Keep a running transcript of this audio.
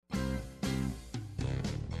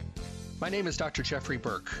My name is Dr. Jeffrey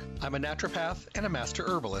Burke. I'm a naturopath and a master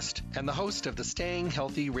herbalist and the host of the Staying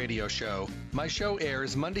Healthy radio show. My show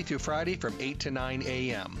airs Monday through Friday from 8 to 9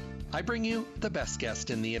 a.m. I bring you the best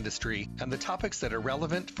guest in the industry and the topics that are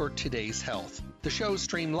relevant for today's health. The shows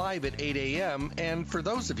stream live at 8 a.m., and for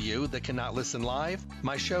those of you that cannot listen live,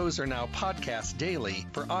 my shows are now podcast daily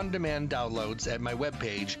for on-demand downloads at my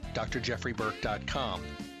webpage, drjeffreyburke.com.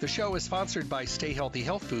 The show is sponsored by Stay Healthy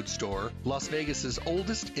Health Food Store, Las Vegas's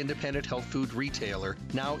oldest independent health food retailer,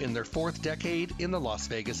 now in their fourth decade in the Las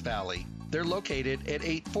Vegas Valley. They're located at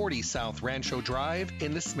 840 South Rancho Drive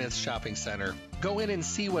in the Smith Shopping Center. Go in and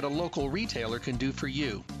see what a local retailer can do for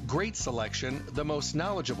you. Great selection, the most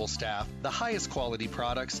knowledgeable staff, the highest quality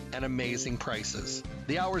products, and amazing prices.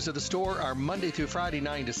 The hours of the store are Monday through Friday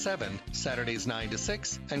 9 to 7, Saturdays 9 to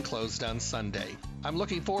 6, and closed on Sunday. I'm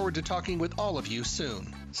looking forward to talking with all of you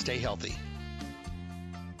soon. Stay healthy.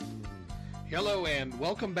 Hello and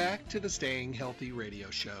welcome back to the Staying Healthy radio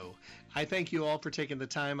show. I thank you all for taking the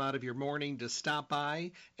time out of your morning to stop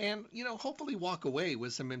by and, hopefully walk away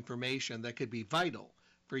with some information that could be vital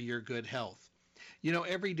for your good health.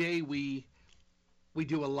 Every day we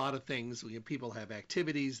do a lot of things. People have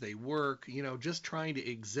activities, they work, just trying to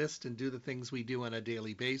exist and do the things we do on a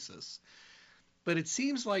daily basis. But it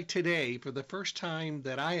seems like today, for the first time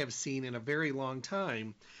that I have seen in a very long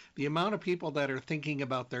time, the amount of people that are thinking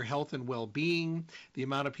about their health and well-being, the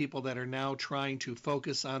amount of people that are now trying to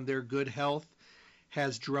focus on their good health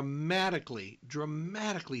has dramatically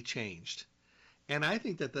changed. And I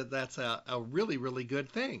think that's a really, really good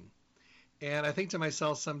thing. And I think to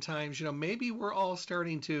myself sometimes, maybe we're all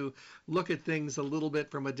starting to look at things a little bit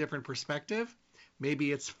from a different perspective.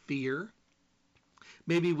 Maybe it's fear.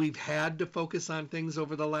 Maybe we've had to focus on things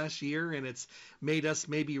over the last year and it's made us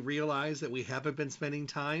maybe realize that we haven't been spending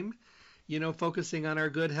time, focusing on our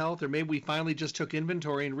good health. Or maybe we finally just took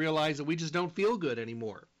inventory and realized that we just don't feel good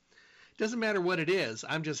anymore. Doesn't matter what it is.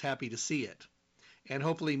 I'm just happy to see it. And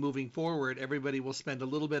hopefully moving forward, everybody will spend a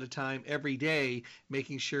little bit of time every day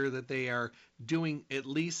making sure that they are doing at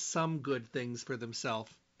least some good things for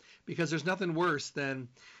themselves. Because there's nothing worse than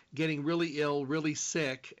getting really ill, really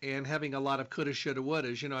sick, and having a lot of coulda, shoulda,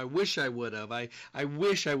 wouldas. I wish I would have. I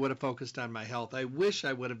wish I would have focused on my health. I wish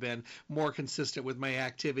I would have been more consistent with my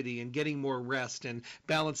activity and getting more rest and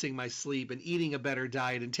balancing my sleep and eating a better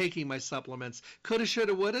diet and taking my supplements. Coulda,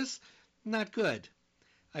 shoulda, wouldas? Not good.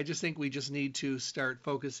 I just think we just need to start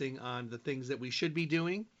focusing on the things that we should be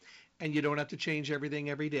doing, and you don't have to change everything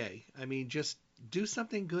every day. Just do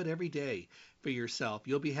something good every day for yourself.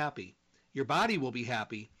 You'll be happy. Your body will be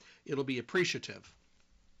happy. It'll be appreciative.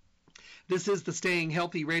 This is the Staying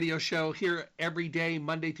Healthy radio show here every day,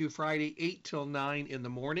 Monday through Friday, 8 till 9 in the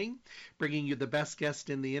morning, bringing you the best guests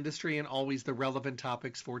in the industry and always the relevant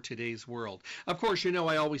topics for today's world. Of course,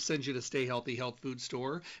 I always send you to Stay Healthy Health Food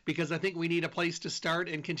Store because I think we need a place to start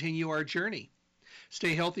and continue our journey.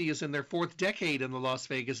 Stay Healthy is in their fourth decade in the Las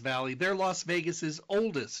Vegas Valley. They're Las Vegas's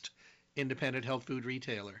oldest independent health food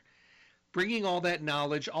retailer. Bringing all that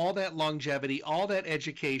knowledge, all that longevity, all that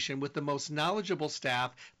education with the most knowledgeable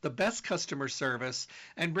staff, the best customer service,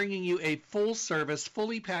 and bringing you a full-service,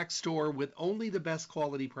 fully packed store with only the best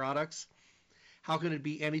quality products. How can it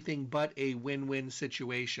be anything but a win-win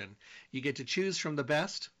situation? You get to choose from the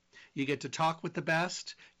best. You get to talk with the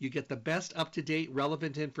best. You get the best up-to-date,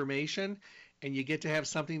 relevant information. And you get to have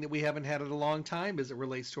something that we haven't had in a long time as it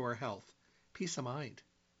relates to our health. Peace of mind.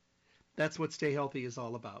 That's what Stay Healthy is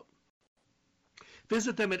all about.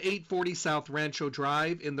 Visit them at 840 South Rancho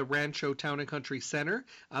Drive in the Rancho Town and Country Center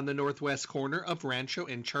on the northwest corner of Rancho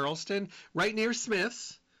and Charleston, right near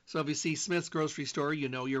Smith's. So if you see Smith's grocery store,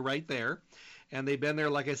 you're right there. And they've been there,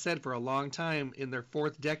 like I said, for a long time in their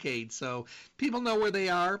fourth decade. So people know where they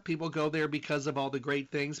are. People go there because of all the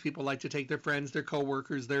great things. People like to take their friends, their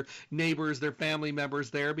coworkers, their neighbors, their family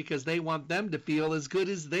members there because they want them to feel as good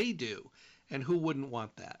as they do. And who wouldn't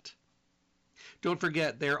want that? Don't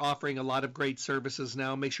forget, they're offering a lot of great services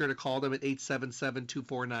now. Make sure to call them at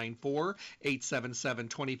 877-2494,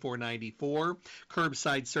 877-2494.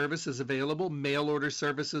 Curbside service is available. Mail order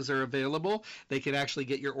services are available. They can actually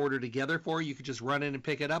get your order together for you. You can just run in and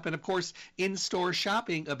pick it up. And, of course, in-store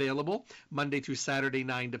shopping available Monday through Saturday,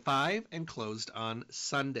 9 to 5, and closed on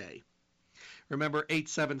Sunday. Remember,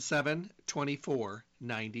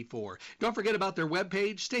 877-2494. Don't forget about their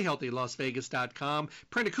webpage, stayhealthylasvegas.com.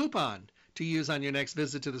 Print a coupon to use on your next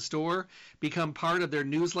visit to the store. Become part of their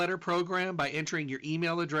newsletter program by entering your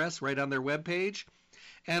email address right on their webpage.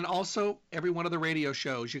 And also, every one of the radio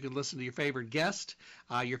shows, you can listen to your favorite guest,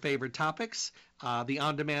 your favorite topics. The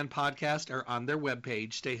on-demand podcast are on their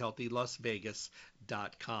webpage,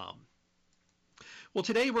 stayhealthylasvegas.com. Well,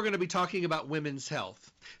 today we're going to be talking about women's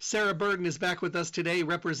health. Sarah Burden is back with us today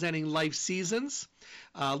representing Life Seasons.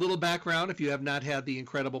 A little background if you have not had the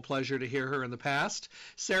incredible pleasure to hear her in the past.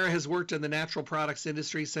 Sarah has worked in the natural products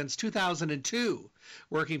industry since 2002,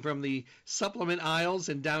 working from the supplement aisles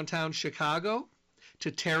in downtown Chicago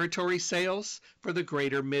to territory sales for the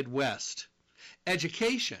greater Midwest.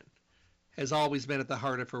 Education has always been at the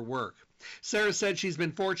heart of her work. Sarah said she's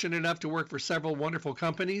been fortunate enough to work for several wonderful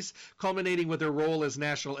companies, culminating with her role as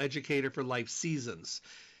national educator for Life Seasons.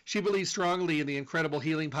 She believes strongly in the incredible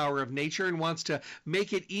healing power of nature and wants to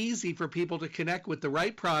make it easy for people to connect with the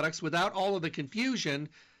right products without all of the confusion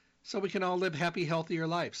so we can all live happy, healthier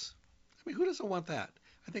lives. I mean, who doesn't want that?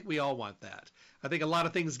 I think we all want that. I think a lot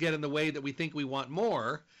of things get in the way that we think we want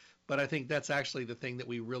more, but I think that's actually the thing that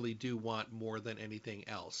we really do want more than anything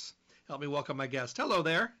else. Help me welcome my guest. Hello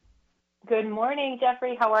there. Good morning,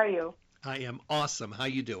 Jeffrey. How are you? I am awesome. How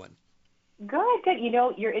you doing? Good, good. You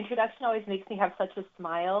know, your introduction always makes me have such a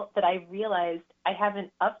smile that I realized I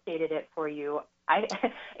haven't updated it for you.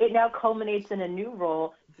 It now culminates in a new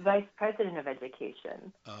role, Vice President of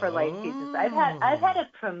Education for Life Seasons. I've had a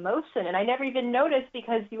promotion, and I never even noticed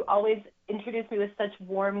because you always introduce me with such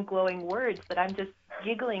warm, glowing words that I'm just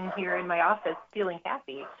giggling here in my office, feeling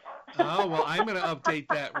happy. Oh, well, I'm going to update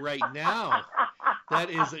that right now. That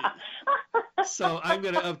is so I'm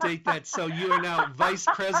going to update that. So you are now Vice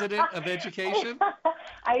President of Education?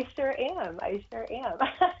 I sure am. I sure am.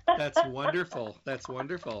 That's wonderful. That's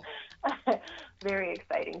wonderful. Very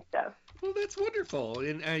exciting stuff. Well, that's wonderful.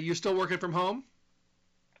 And you're still working from home?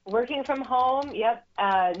 Working from home, yep.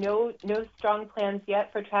 No strong plans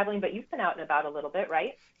yet for traveling, but you've been out and about a little bit,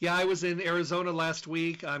 right? Yeah, I was in Arizona last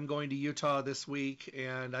week. I'm going to Utah this week,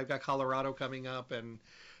 and I've got Colorado coming up and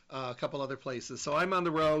a couple other places. So I'm on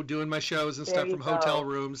the road doing my shows and stuff from hotel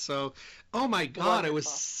rooms. So, oh my God, wonderful. It was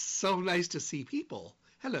so nice to see people.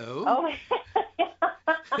 Hello. Oh my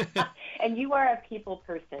And you are a people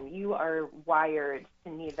person. You are wired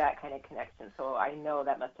to need that kind of connection. So I know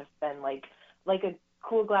that must have been like a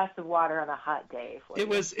cool glass of water on a hot day for you.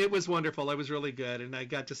 It was wonderful. It was really good, and I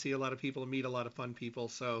got to see a lot of people and meet a lot of fun people.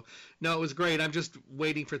 So no, it was great. I'm just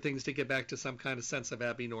waiting for things to get back to some kind of sense of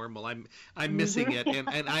abnormal. I'm missing it, and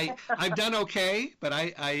I've done okay, but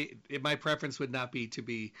my preference would not be to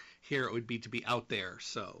be here. It would be to be out there.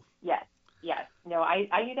 So yes. No,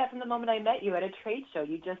 I knew that from the moment I met you at a trade show.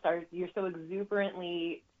 You're so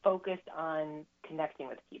exuberantly focused on connecting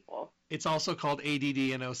with people. It's also called ADD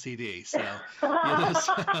and OCD, so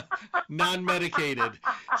non-medicated.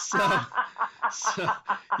 So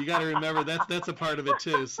you got to remember that's a part of it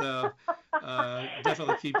too. So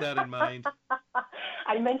definitely keep that in mind.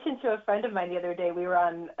 I mentioned to a friend of mine the other day, we were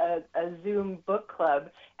on a Zoom book club,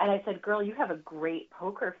 and I said, girl, you have a great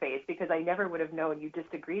poker face, because I never would have known you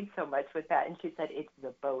disagreed so much with that. And she said, it's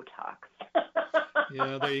the Botox.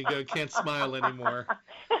 Yeah, there you go. Can't smile anymore.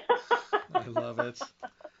 I love it.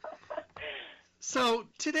 So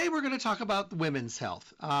today we're going to talk about women's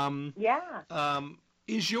health.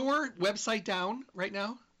 Is your website down right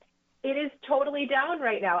now? It is totally down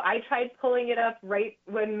right now. I tried pulling it up right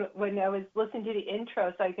when I was listening to the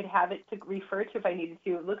intro so I could have it to refer to if I needed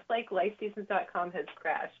to. It looks like lifeseasons.com has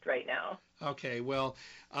crashed right now. Okay, well,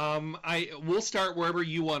 we'll start wherever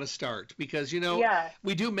you want to start, because,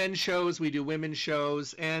 we do men's shows, we do women's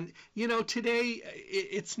shows, and, today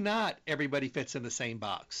it's not everybody fits in the same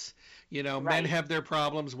box. Right. Men have their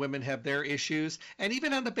problems, women have their issues, and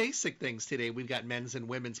even on the basic things today, we've got men's and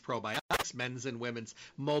women's probiotics, men's and women's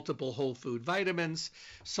multiple whole food vitamins,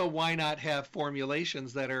 so why not have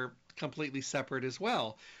formulations that are completely separate as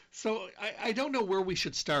well? So I don't know where we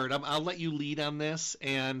should start. I'll let you lead on this,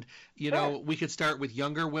 and Sure. We could start with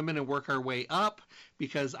younger women and work our way up,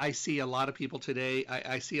 because I see a lot of people today.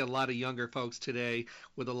 I see a lot of younger folks today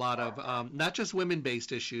with a lot of not just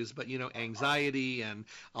women-based issues, but anxiety and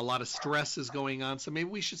a lot of stress is going on. So maybe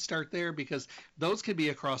we should start there, because those can be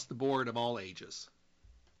across the board of all ages.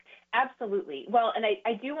 Absolutely. Well, and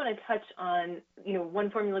I do want to touch on one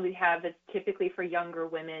formula we have that's typically for younger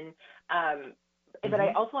women. But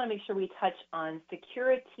I also want to make sure we touch on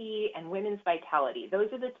security and women's vitality.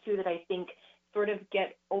 Those are the two that I think sort of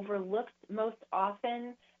get overlooked most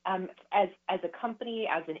often as a company,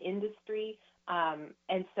 as an industry.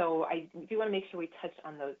 And so I do want to make sure we touch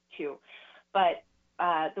on those two. But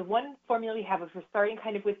the one formula we have, if we're starting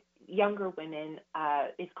kind of with younger women,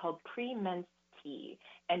 is called Pre-Men's Tea.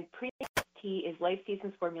 And Pre-Men's Tea is Life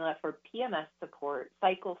Seasons formula for PMS support,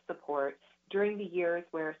 cycle support, during the years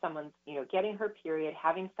where someone's, getting her period,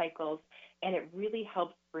 having cycles, and it really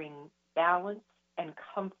helps bring balance and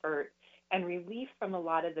comfort and relief from a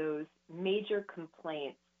lot of those major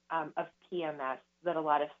complaints of PMS that a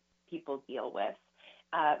lot of people deal with.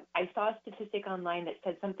 I saw a statistic online that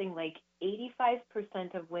said something like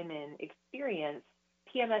 85% of women experience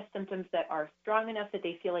PMS symptoms that are strong enough that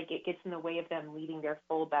they feel like it gets in the way of them leading their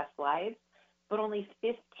full best lives, but only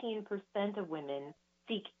 15% of women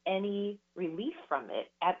seek any relief from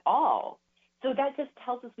it at all. So that just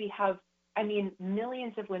tells us we have, I mean,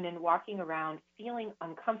 millions of women walking around feeling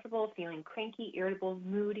uncomfortable, feeling cranky, irritable,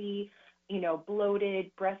 moody,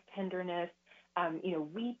 bloated, breast tenderness,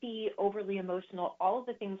 weepy, overly emotional, all of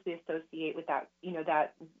the things we associate with that,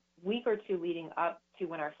 that week or two leading up to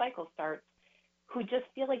when our cycle starts, who just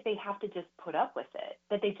feel like they have to just put up with it,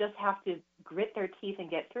 that they just have to grit their teeth and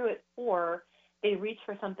get through it, or they reach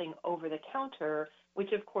for something over the counter,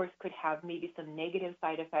 which of course could have maybe some negative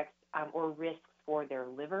side effects or risks for their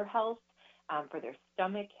liver health, for their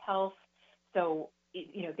stomach health. So,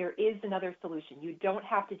 there is another solution. You don't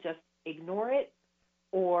have to just ignore it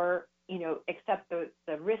or, accept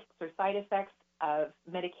the risks or side effects of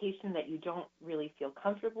medication that you don't really feel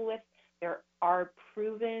comfortable with. There are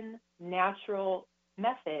proven natural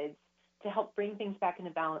methods to help bring things back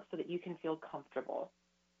into balance so that you can feel comfortable.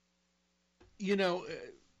 You know,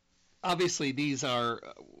 obviously these are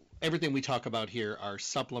everything we talk about here are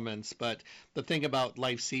supplements, but the thing about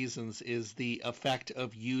Life Seasons is the effect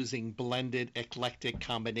of using blended eclectic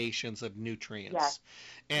combinations of nutrients. Yes.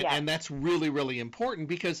 And Yes. and that's really, really important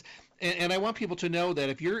because and I want people to know that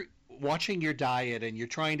if you're watching your diet and you're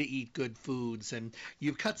trying to eat good foods and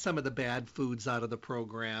you've cut some of the bad foods out of the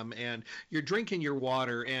program and you're drinking your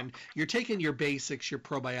water and you're taking your basics, your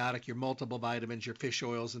probiotic, your multiple vitamins, your fish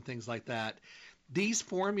oils and things like that, these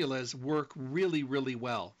formulas work really, really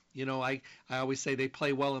well. I always say they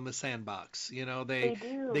play well in the sandbox. They They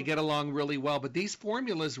do. get along really well, but these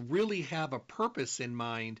formulas really have a purpose in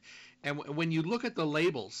mind. And when you look at the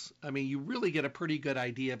labels, I mean, you really get a pretty good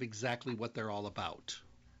idea of exactly what they're all about.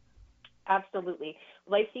 Absolutely.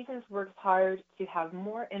 Life Seasons works hard to have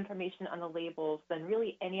more information on the labels than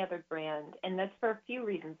really any other brand, and that's for a few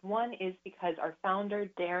reasons. One is because our founder,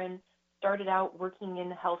 Darren, started out working in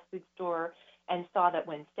the health food store and saw that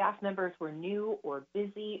when staff members were new or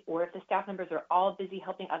busy, or if the staff members are all busy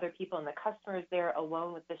helping other people and the customer is there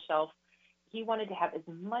alone with the shelf, he wanted to have as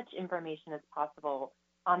much information as possible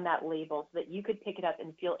on that label so that you could pick it up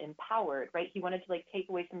and feel empowered, right? He wanted to take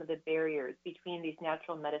away some of the barriers between these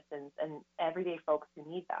natural medicines and everyday folks who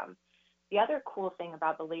need them. The other cool thing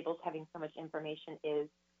about the labels having so much information is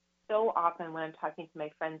so often when I'm talking to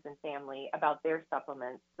my friends and family about their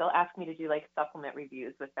supplements, they'll ask me to do supplement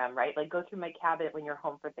reviews with them, right? Go through my cabinet when you're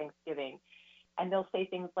home for Thanksgiving. And they'll say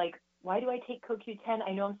things like, why do I take CoQ10?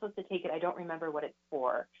 I know I'm supposed to take it. I don't remember what it's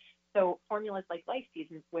for. So formulas like Life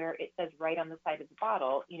Seasons, where it says right on the side of the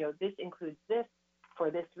bottle, this includes this for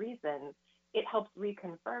this reason, it helps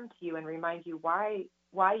reconfirm to you and remind you why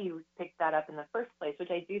you picked that up in the first place,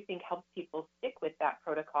 which I do think helps people stick with that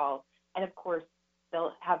protocol. And of course,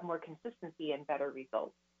 they'll have more consistency and better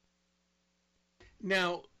results.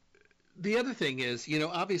 Now, the other thing is,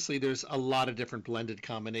 obviously there's a lot of different blended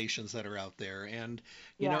combinations that are out there. And,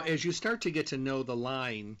 Yeah. as you start to get to know the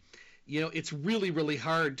line, it's really, really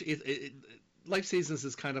hard. Life Seasons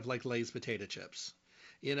is kind of like Lay's potato chips.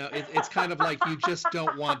 It's kind of like you just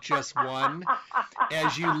don't want just one.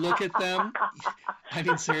 As you look at them, I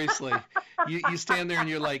mean, seriously, you stand there and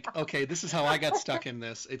you're like, okay, this is how I got stuck in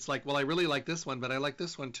this. It's like, well, I really like this one, but I like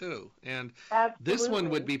this one too. And this one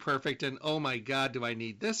would Absolutely. be perfect. And oh my God, do I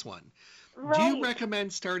need this one? Do you Right.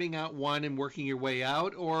 recommend starting out one and working your way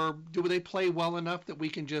out, or do they play well enough that we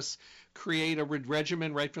can just create a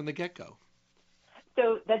regimen right from the get-go?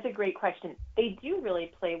 So that's a great question. They do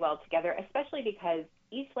really play well together, especially because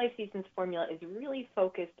each Life Seasons formula is really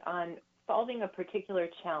focused on solving a particular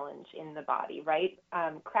challenge in the body, right?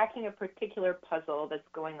 Cracking a particular puzzle that's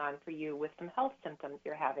going on for you with some health symptoms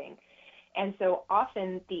you're having. And so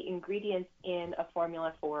often the ingredients in a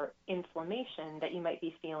formula for inflammation that you might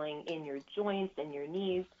be feeling in your joints and your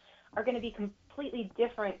knees are going to be completely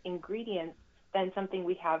different ingredients than something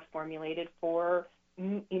we have formulated for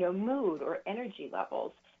mood or energy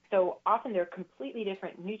levels. So often they're completely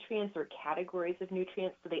different nutrients or categories of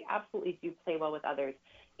nutrients, so they absolutely do play well with others.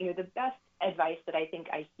 The best advice that I think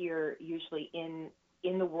I hear usually in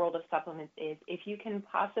the world of supplements is if you can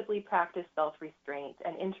possibly practice self-restraint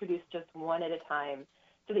and introduce just one at a time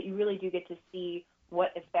so that you really do get to see what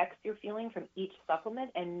effects you're feeling from each supplement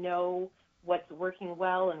and know what's working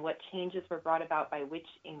well and what changes were brought about by which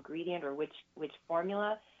ingredient or which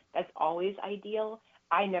formula, that's always ideal.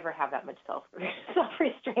 I never have that much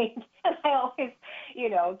self-restraint, and I always,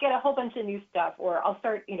 get a whole bunch of new stuff, or I'll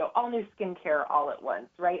start, all new skincare all at once,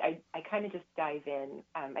 right? I kind of just dive in.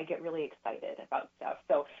 I get really excited about stuff.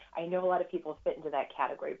 So I know a lot of people fit into that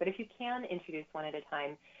category, but if you can introduce one at a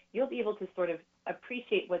time, you'll be able to sort of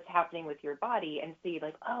appreciate what's happening with your body and see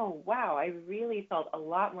like, oh, wow, I really felt a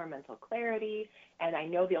lot more mental clarity. And I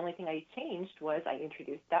know the only thing I changed was I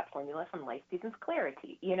introduced that formula from Life Seasons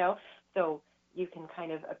Clarity, So you can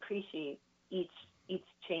kind of appreciate each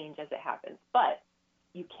change as it happens. But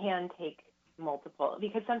you can take multiple,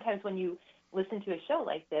 because sometimes when you listen to a show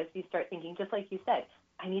like this, you start thinking, just like you said,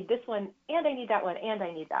 I need this one, and I need that one, and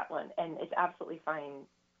I need that one. And it's absolutely fine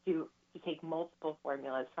to take multiple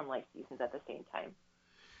formulas from Life Seasons at the same time.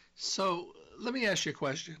 So let me ask you a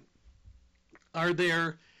question. Are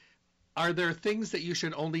there things that you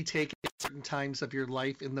should only take at certain times of your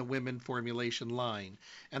life in the women formulation line?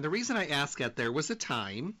 And the reason I ask that, there was a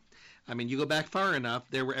time, I mean, you go back far enough,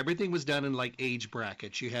 everything was done in like age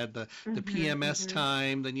brackets. You had the PMS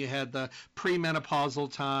time, then you had the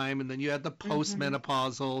premenopausal time, and then you had the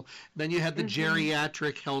postmenopausal, then you had the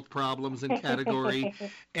geriatric health problems in category.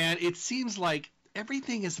 And it seems like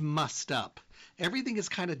everything is mussed up. Everything is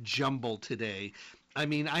kind of jumbled today. I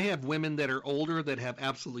mean, I have women that are older that have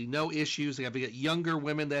absolutely no issues. I've got younger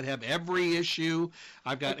women that have every issue.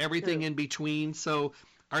 I've got everything in between. So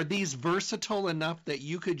are these versatile enough that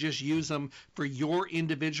you could just use them for your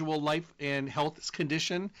individual life and health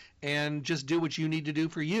condition and just do what you need to do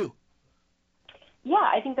for you? Yeah,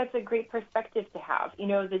 I think that's a great perspective to have.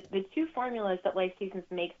 The two formulas that Life Seasons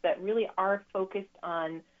makes that really are focused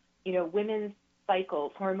on, women's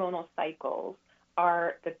cycles, hormonal cycles,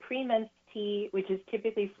 are the pre-mens tea, which is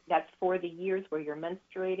typically, that's for the years where you're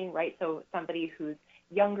menstruating, right? So somebody who's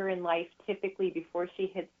younger in life, typically before she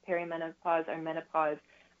hits perimenopause or menopause,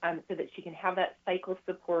 so that she can have that cycle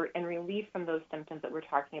support and relief from those symptoms that we're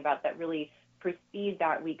talking about that really precede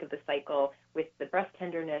that week of the cycle, with the breast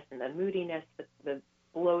tenderness and the moodiness, the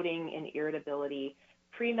bloating and irritability.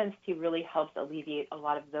 Pre-mens tea really helps alleviate a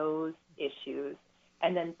lot of those issues.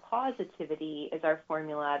 And then positivity is our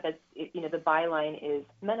formula. That's, the byline is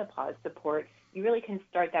menopause support. You really can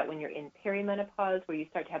start that when you're in perimenopause, where you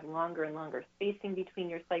start to have longer and longer spacing between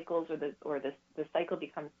your cycles, or the cycle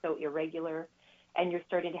becomes so irregular, and you're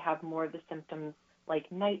starting to have more of the symptoms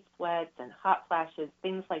like night sweats and hot flashes,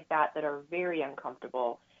 things like that are very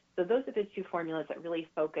uncomfortable. So those are the two formulas that really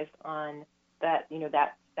focus on that,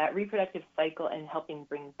 that reproductive cycle and helping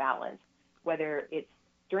bring balance, whether it's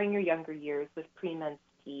during your younger years with pre-mens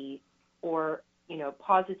tea, or,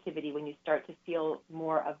 positivity when you start to feel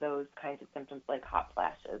more of those kinds of symptoms like hot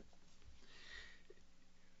flashes.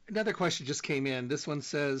 Another question just came in. This one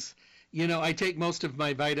says, I take most of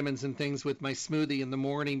my vitamins and things with my smoothie in the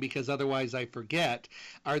morning because otherwise I forget.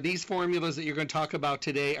 Are these formulas that you're going to talk about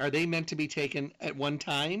today, are they meant to be taken at one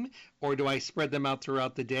time, or do I spread them out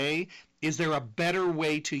throughout the day? Is there a better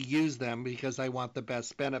way to use them because I want the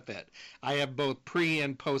best benefit? I have both pre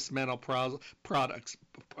and post-menopausal products.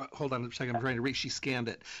 Hold on a second, I'm trying to read. She scanned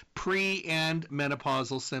it. Pre and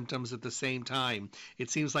menopausal symptoms at the same time.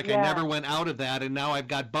 It seems like I never went out of that, and now I've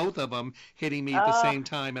got both of them hitting me at the same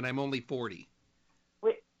time, and I'm only 40.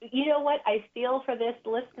 You know what? I feel for this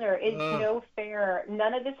listener. It's no fair.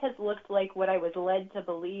 None of this has looked like what I was led to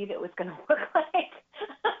believe it was going to look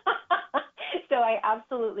like. So I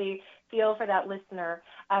absolutely feel for that listener.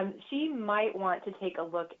 She might want to take a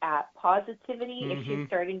look at positivity if she's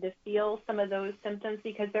starting to feel some of those symptoms,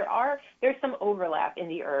 because there's some overlap in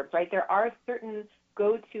the herbs, right? There are certain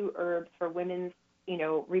go-to herbs for women's,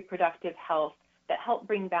 reproductive health that help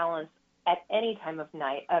bring balance at any time of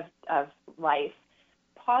life.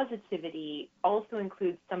 Positivity also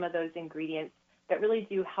includes some of those ingredients that really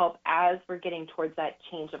do help as we're getting towards that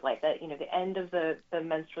change of life, that, the end of the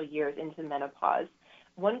menstrual years into menopause.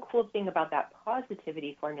 One cool thing about that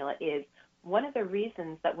positivity formula is one of the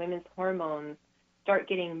reasons that women's hormones start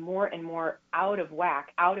getting more and more out of whack,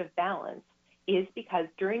 out of balance, is because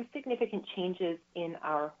during significant changes in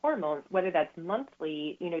our hormones, whether that's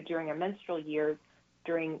monthly, during our menstrual years,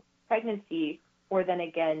 during pregnancy, or then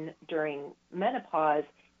again during menopause,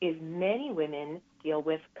 is many women deal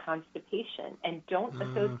with constipation and don't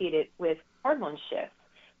associate it with hormone shifts.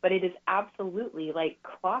 But it is absolutely like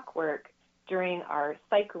clockwork during our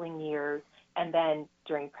cycling years, and then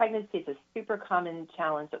during pregnancy, it's a super common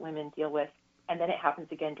challenge that women deal with, and then it happens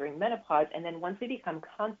again during menopause. And then once we become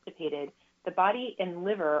constipated, the body and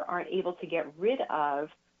liver aren't able to get rid of,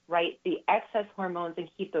 right, the excess hormones and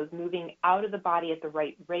keep those moving out of the body at the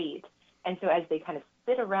right rate. And so as they kind of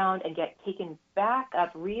sit around and get taken back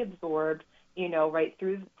up, reabsorbed, right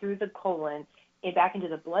through the colon, back into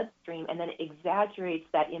the bloodstream, and then it exaggerates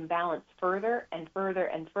that imbalance further and further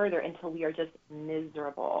and further until we are just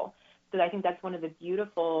miserable. So I think that's one of the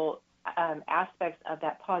beautiful aspects of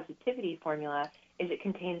that positivity formula is it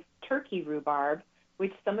contains turkey rhubarb,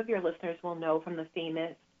 which some of your listeners will know from the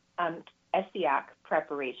famous Essiac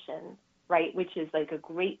preparation, right, which is like a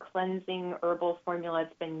great cleansing herbal formula.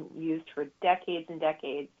 It's been used for decades and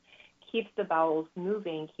decades, keeps the bowels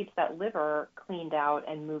moving, keeps that liver cleaned out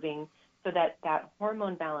and moving so that that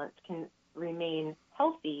hormone balance can remain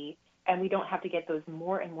healthy, and we don't have to get those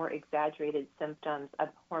more and more exaggerated symptoms of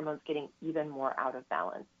hormones getting even more out of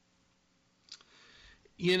balance.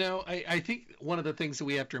 You know, I think one of the things that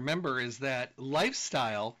we have to remember is that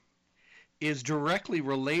lifestyle is directly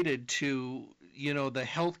related to, you know, the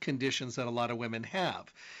health conditions that a lot of women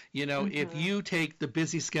have. You know, if you take the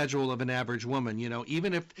busy schedule of an average woman, you know,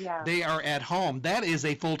 even if they are at home, that is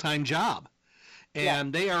a full-time job.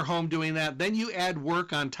 And they are home doing that. Then you add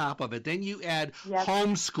work on top of it. Then you add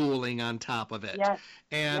homeschooling on top of it.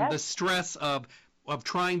 And the stress of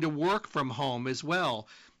trying to work from home as well.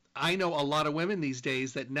 I know a lot of women these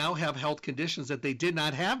days that now have health conditions that they did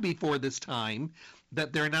not have before this time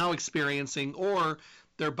that they're now experiencing, or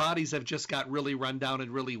their bodies have just got really run down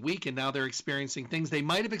and really weak, and now they're experiencing things they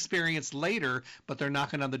might have experienced later, but they're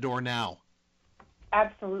knocking on the door now.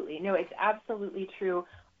 Absolutely. No, it's absolutely true.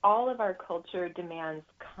 All of our culture demands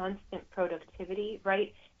constant productivity,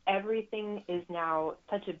 right? Everything is now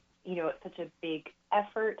such a big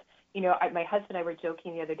effort. You know, my husband and I were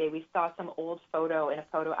joking the other day. We saw some old photo in a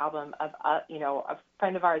photo album of, a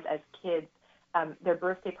friend of ours as kids, their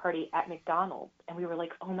birthday party at McDonald's. And we were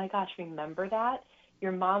like, oh my gosh, remember that?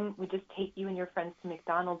 Your mom would just take you and your friends to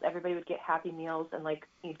McDonald's. Everybody would get Happy Meals and like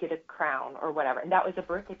you'd get a crown or whatever. And that was a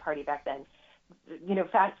birthday party back then. You know,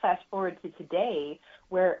 fast forward to today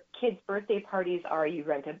where kids' birthday parties are you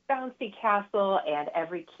rent a bouncy castle and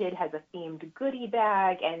every kid has a themed goodie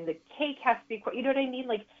bag and the cake has to be, you know what I mean?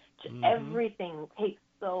 Like everything takes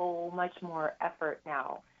so much more effort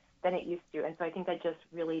now than it used to. And so I think that just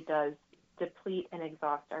really does deplete and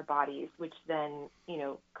exhaust our bodies, which then, you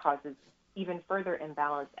know, causes even further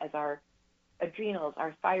imbalance as our adrenals,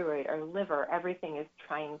 our thyroid, our liver, everything is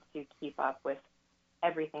trying to keep up with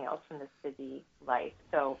everything else from this busy life.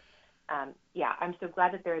 So, I'm so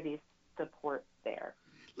glad that there are these supports there.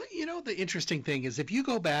 You know, the interesting thing is if you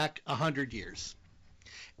go back 100 years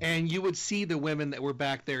and you would see the women that were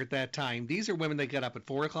back there at that time, these are women that got up at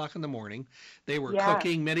 4 o'clock in the morning. They were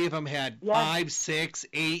cooking. Many of them had 5, 6,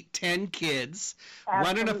 8, 10 kids,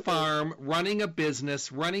 running a farm, running a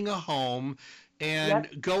business, running a home, and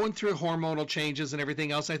going through hormonal changes and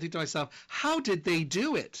everything else. I think to myself, how did they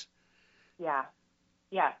do it? Yeah.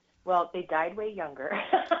 Well, they died way younger.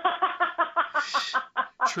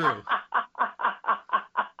 True.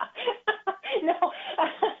 No,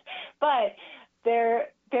 but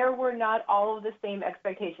there were not all of the same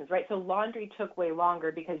expectations, right? So laundry took way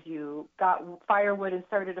longer because you got firewood and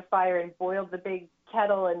started a fire and boiled the big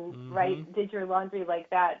kettle and did your laundry like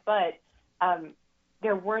that. But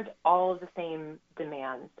there weren't all of the same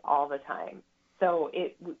demands all the time. So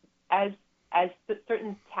as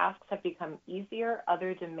certain tasks have become easier,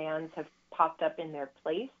 other demands have popped up in their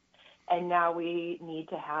place, and now we need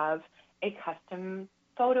to have a custom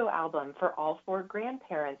photo album for all 4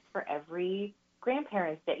 grandparents for every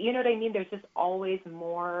grandparents' day. You know what I mean? There's just always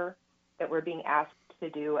more that we're being asked to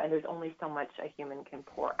do, and there's only so much a human can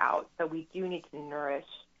pour out. So we do need to nourish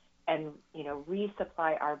and, you know,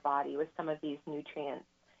 resupply our body with some of these nutrients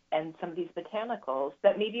and some of these botanicals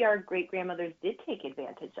that maybe our great-grandmothers did take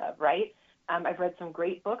advantage of, right? I've read some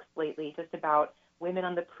great books lately just about women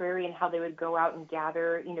on the prairie and how they would go out and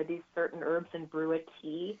gather, you know, these certain herbs and brew a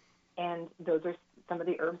tea. And those are some of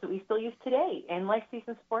the herbs that we still use today in Life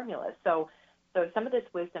Seasons formulas. So some of this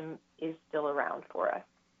wisdom is still around for us.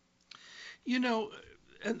 You know,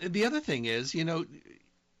 and the other thing is, you know,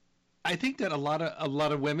 I think that a lot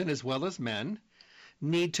of women as well as men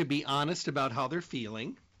need to be honest about how they're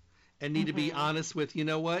feeling and need to be honest with, you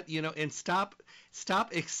know what, you know, and stop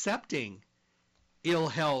accepting ill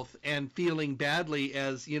health and feeling badly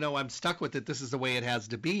as, you know, I'm stuck with it. This is the way it has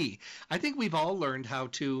to be. I think we've all learned how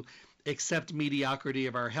to accept mediocrity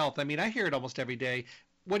of our health. I mean, I hear it almost every day.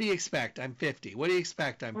 What do you expect? I'm 50. What do you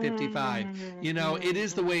expect? I'm 55. You know, it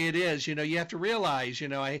is the way it is. You know, you have to realize, you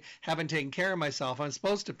know, I haven't taken care of myself. I'm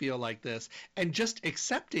supposed to feel like this. And just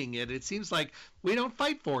accepting it, it seems like we don't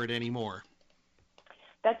fight for it anymore.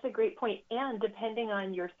 That's a great point. And depending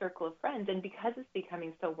on your circle of friends, and because it's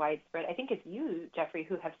becoming so widespread, I think it's you, Jeffrey,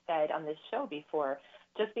 who have said on this show before,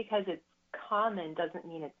 just because it's common doesn't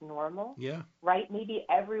mean it's normal, Yeah. right? Maybe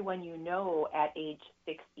everyone you know at age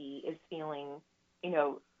 60 is feeling,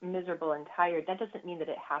 miserable and tired. That doesn't mean that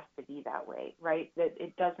it has to be that way, right? That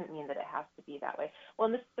it doesn't mean that it has to be that way. Well,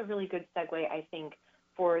 and this is a really good segue, I think,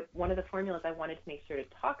 for one of the formulas I wanted to make sure to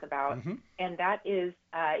talk about, Mm-hmm. and that is,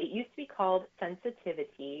 it used to be called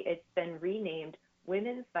Sensitivity. It's been renamed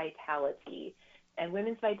Women's Vitality. And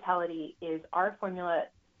Women's Vitality is our formula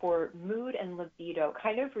for mood and libido,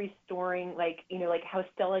 kind of restoring, like how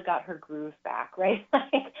Stella got her groove back, right?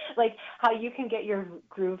 like how you can get your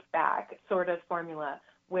groove back sort of formula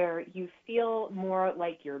where you feel more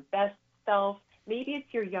like your best self. Maybe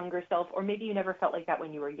it's your younger self, or maybe you never felt like that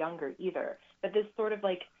when you were younger either. But this sort of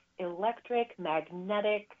like electric,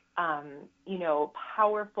 magnetic,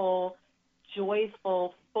 powerful,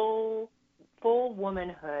 joyful, full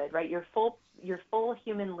womanhood, right? Your full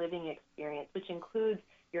human living experience, which includes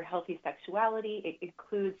your healthy sexuality, it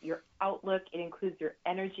includes your outlook, it includes your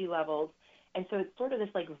energy levels. And so it's sort of this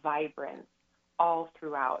like vibrance all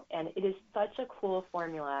throughout. And it is such a cool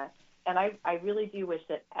formula. And I really do wish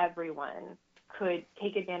that everyone could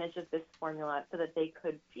take advantage of this formula so that they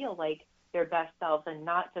could feel like their best selves and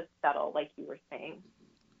not just settle, like you were saying.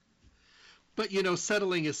 But,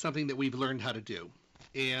 settling is something that we've learned how to do.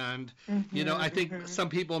 And, I think some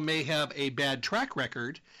people may have a bad track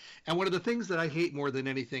record. And one of the things that I hate more than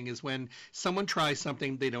anything is when someone tries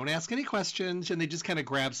something, they don't ask any questions, and they just kind of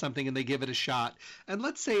grab something and they give it a shot. And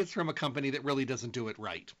let's say it's from a company that really doesn't do it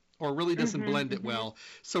right or really doesn't blend it well.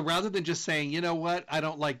 So rather than just saying, you know what, I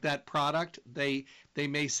don't like that product, they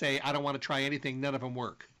may say, I don't want to try anything, none of them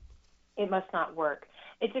work. It must not work.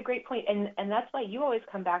 It's a great point, and that's why you always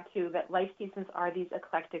come back to that life seasons are these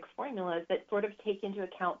eclectic formulas that sort of take into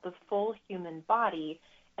account the full human body,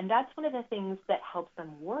 and that's one of the things that helps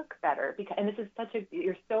them work better. And this is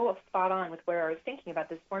you're so spot on with where I was thinking about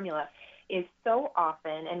this formula, is so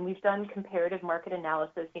often, and we've done comparative market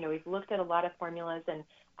analysis, we've looked at a lot of formulas, and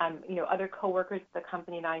other coworkers at the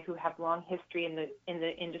company and I who have long history in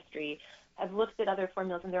the industry have looked at other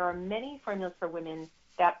formulas, and there are many formulas for women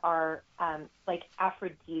that are like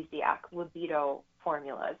aphrodisiac libido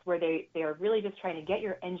formulas, where they are really just trying to get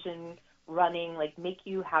your engine running, like make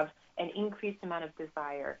you have an increased amount of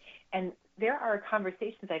desire. And there are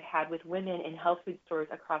conversations I've had with women in health food stores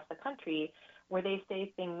across the country where they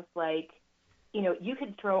say things like, you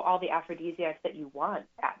could throw all the aphrodisiacs that you want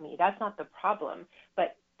at me. That's not the problem.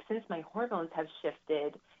 But since my hormones have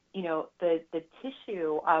shifted, the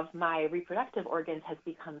tissue of my reproductive organs has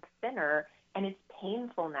become thinner, and it's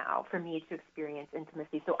painful now for me to experience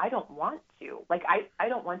intimacy. So I don't want to. Like, I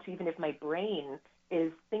don't want to, even if my brain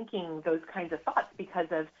is thinking those kinds of thoughts, because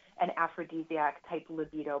of an aphrodisiac type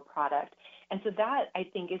libido product. And so that, I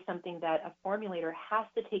think, is something that a formulator has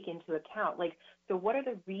to take into account. Like, so what are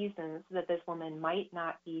the reasons that this woman might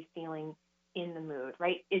not be feeling in the mood,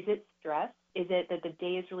 right? Is it stress? Is it that the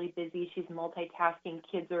day is really busy? She's multitasking.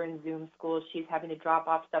 Kids are in Zoom school. She's having to drop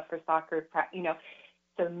off stuff for soccer.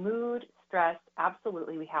 So mood, stress,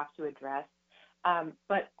 absolutely we have to address.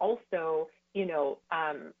 But also,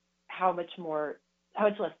 how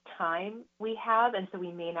much less time we have. And so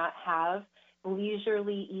we may not have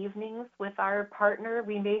leisurely evenings with our partner.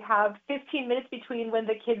 We may have 15 minutes between when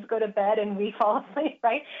the kids go to bed and we fall asleep,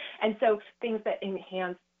 right? And so things that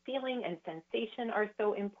enhance feeling and sensation are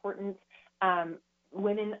so important.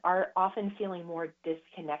 Women are often feeling more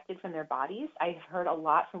disconnected from their bodies. I've heard a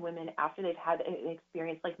lot from women after they've had an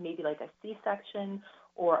experience like maybe like a C-section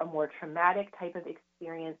or a more traumatic type of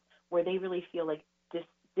experience where they really feel like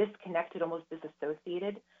disconnected, almost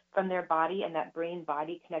disassociated from their body, and that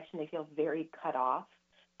brain-body connection, they feel very cut off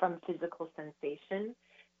from physical sensation.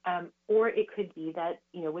 Or it could be that,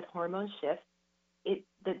 with hormone shifts,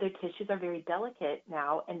 that their tissues are very delicate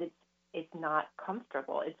now, and it's not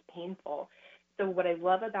comfortable, it's painful. So what I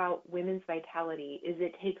love about Women's Vitality is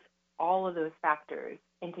it takes all of those factors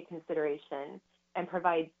into consideration and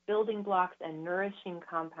provides building blocks and nourishing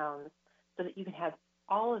compounds so that you can have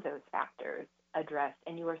all of those factors addressed,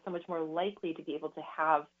 and you are so much more likely to be able to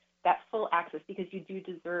have that full access, because you do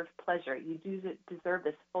deserve pleasure. You do deserve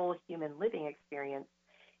this full human living experience.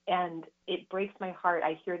 And it breaks my heart.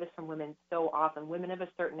 I hear this from women so often. Women of a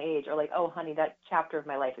certain age are like, oh, honey, that chapter of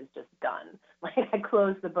my life is just done. Like, I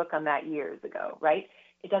closed the book on that years ago, right?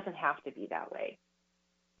 It doesn't have to be that way.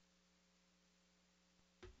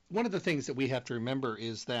 One of the things that we have to remember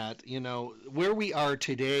is that, where we are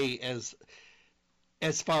today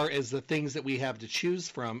as far as the things that we have to choose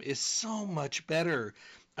from is so much better.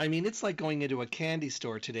 I mean, it's like going into a candy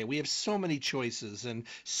store today. We have so many choices and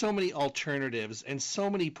so many alternatives and so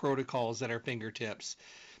many protocols at our fingertips.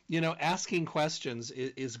 Asking questions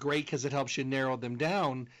is great because it helps you narrow them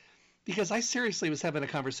down. Because I seriously was having a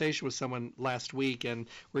conversation with someone last week, and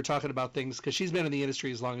we are talking about things because she's been in the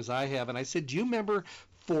industry as long as I have. And I said, do you remember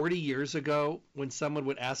 40 years ago when someone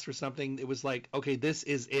would ask for something? It was like, okay, this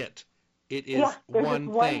is it. It is there's one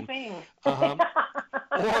just one thing. thing.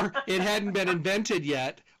 Or it hadn't been invented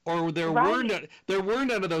yet, or there were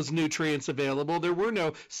none of those nutrients available. There were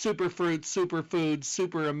no superfruit, superfoods,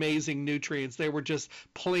 super amazing nutrients. They were just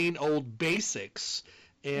plain old basics.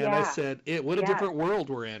 And I said, what a different world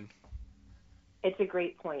we're in. It's a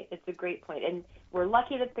great point. And we're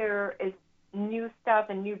lucky that there is new stuff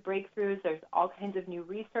and new breakthroughs. There's all kinds of new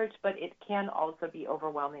research, but it can also be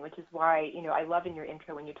overwhelming, which is why, I love in your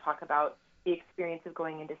intro when you talk about the experience of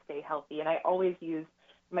going in to stay healthy. And I always use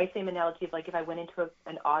my same analogy of like if I went into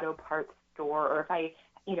an auto parts store, or if I,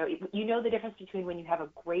 the difference between when you have a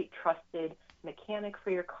great trusted mechanic for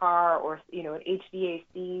your car, or, an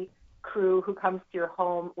HVAC crew who comes to your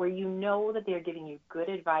home where that they're giving you good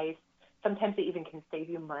advice. Sometimes they even can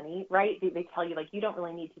save you money, right? They tell you, like, you don't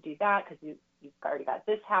really need to do that because you've already got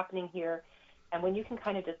this happening here. And when you can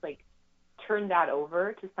kind of just, like, turn that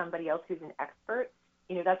over to somebody else who's an expert,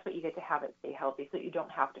 that's what you get to have at Stay Healthy, so you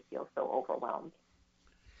don't have to feel so overwhelmed.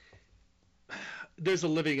 There's a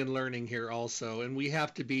living and learning here also, and we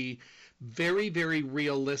have to be very, very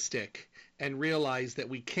realistic and realize that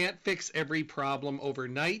we can't fix every problem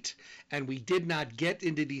overnight, and we did not get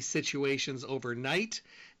into these situations overnight.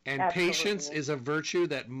 And Absolutely. Patience is a virtue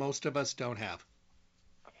that most of us don't have.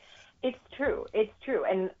 It's true.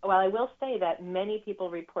 And while I will say that many people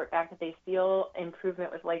report back that they feel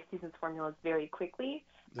improvement with Life Seasons formulas very quickly,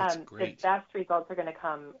 That's great. The best results are going to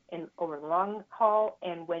come over the long haul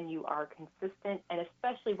and when you are consistent, and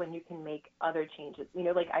especially when you can make other changes.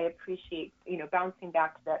 I appreciate, bouncing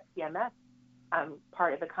back to that PMS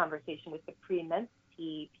part of the conversation with the pre-men's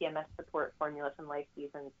tea PMS support formula from Life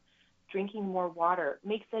Seasons. Drinking more water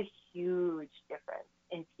makes a huge difference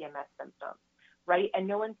in PMS symptoms, right? And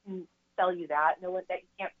no one can sell you that. No one, that you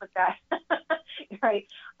can't put that right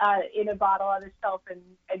in a bottle on the shelf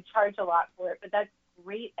and charge a lot for it. But that's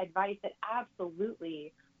great advice that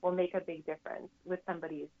absolutely will make a big difference with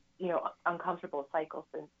somebody's, uncomfortable cycle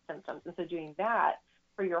symptoms. And so doing that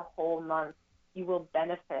for your whole month, you will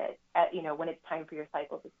benefit when it's time for your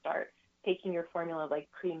cycle to start. Taking your formula like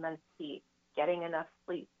pre-men's tea, getting enough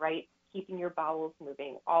sleep, right? Keeping your bowels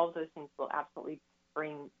moving, all of those things will absolutely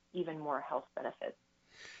bring even more health benefits.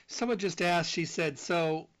 Someone just asked, she said,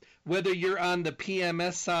 so whether you're on the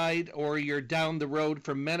PMS side or you're down the road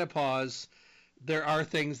from menopause, there are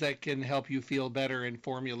things that can help you feel better and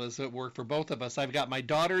formulas that work for both of us. I've got my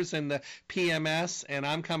daughters in the PMS, and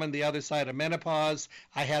I'm coming the other side of menopause.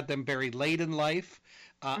 I had them very late in life.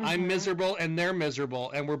 I'm miserable, and they're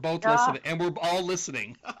miserable, and we're both listening, and we're all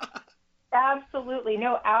listening. Absolutely.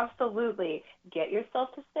 No, absolutely. Get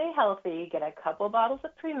yourself to stay healthy. Get a couple bottles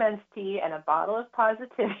of pre-men's tea and a bottle of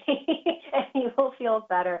positivity, and you will feel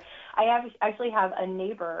better. I actually have a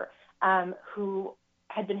neighbor who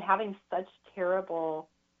had been having such terrible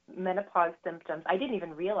menopause symptoms. I didn't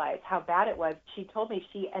even realize how bad it was. She told me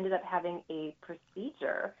she ended up having a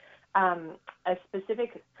procedure, a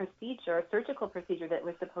specific procedure, a surgical procedure that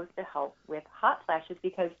was supposed to help with hot flashes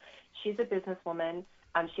because she's a businesswoman.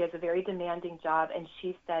 She has a very demanding job, and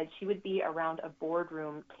she said she would be around a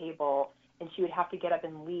boardroom table and she would have to get up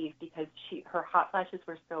and leave because her hot flashes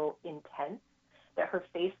were so intense that her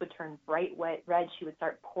face would turn bright red. She would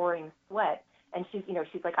start pouring sweat. And she's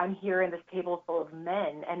like, I'm here in this table full of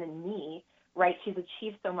men and in me, right? She's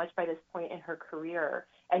achieved so much by this point in her career,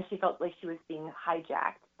 and she felt like she was being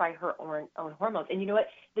hijacked by her own hormones. And you know what?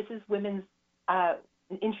 This is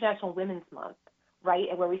International Women's Month, right?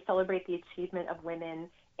 And where we celebrate the achievement of women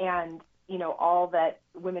and, all that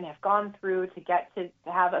women have gone through to get to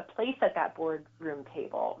have a place at that boardroom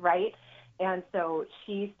table, right? And so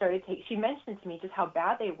she mentioned to me just how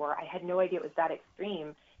bad they were. I had no idea it was that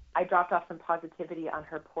extreme. I dropped off some positivity on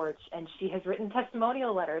her porch, and she has written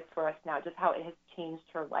testimonial letters for us now, just how it has changed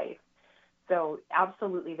her life. So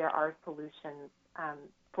absolutely there are solutions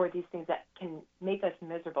for these things that can make us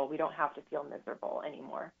miserable. We don't have to feel miserable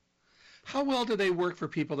anymore. How well do they work for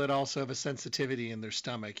people that also have a sensitivity in their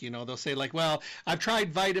stomach? They'll say like, well, I've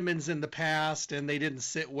tried vitamins in the past and they didn't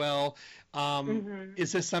sit well.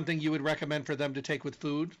 Is this something you would recommend for them to take with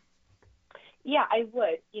food? Yeah, I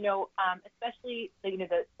would. Especially the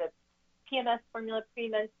PMS formula,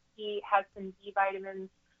 pre-men's tea has some B vitamins,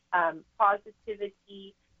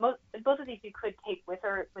 positivity. Both of these you could take with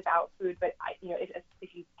or without food, but if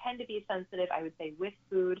you tend to be sensitive, I would say with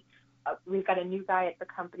food. We've got a new guy at the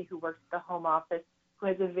company who works at the home office who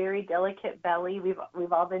has a very delicate belly.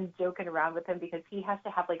 We've all been joking around with him because he has to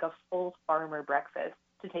have like a full farmer breakfast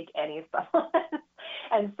to take any supplements.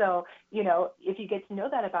 And so, if you get to know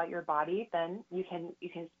that about your body, then you can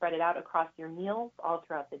spread it out across your meals all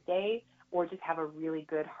throughout the day, or just have a really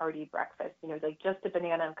good hearty breakfast. Like just a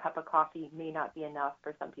banana and cup of coffee may not be enough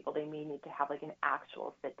for some people. They may need to have like an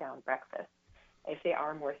actual sit-down breakfast if they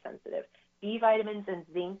are more sensitive. B vitamins and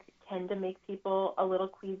zinc tend to make people a little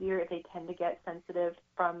queasier if they tend to get sensitive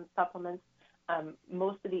from supplements.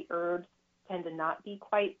 Most of the herbs tend to not be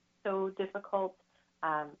quite so difficult,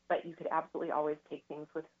 but you could absolutely always take things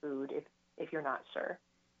with food if you're not sure.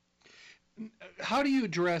 How do you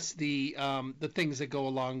address the things that go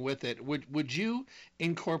along with it? Would you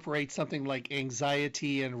incorporate something like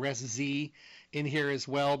anxiety and rest Z in here as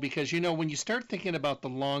well? Because when you start thinking about the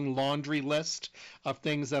long laundry list of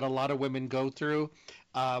things that a lot of women go through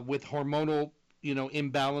with hormonal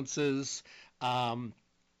imbalances,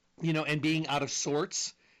 and being out of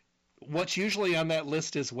sorts, what's usually on that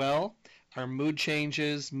list as well are mood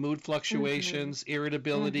changes, mood fluctuations,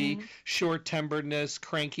 irritability, short-temperedness,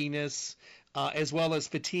 crankiness, as well as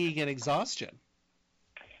fatigue and exhaustion.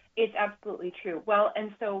 It's absolutely true. Well,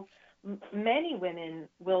 and so many women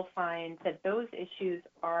will find that those issues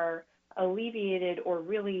are alleviated or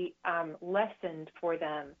really lessened for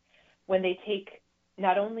them when they take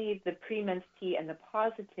not only the Pre-Men's Tea and the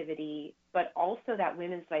Positivity, but also that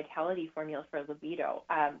Women's Vitality formula for libido.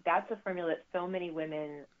 That's a formula that so many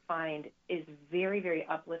women find is very, very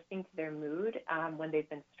uplifting to their mood when they've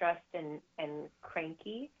been stressed and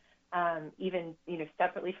cranky, even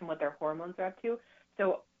separately from what their hormones are up to.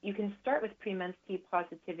 So you can start with Pre-Men's Tea,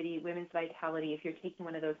 Positivity, Women's Vitality if you're taking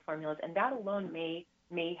one of those formulas, and that alone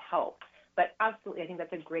may help. But absolutely, I think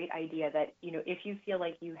that's a great idea that, if you feel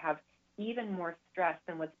like you have even more stress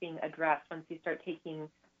than what's being addressed once you start taking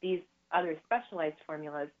these other specialized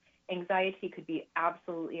formulas, anxiety could be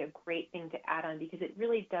absolutely a great thing to add on, because it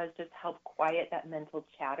really does just help quiet that mental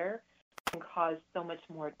chatter and cause so much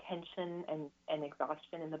more tension and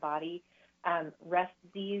exhaustion in the body. Rest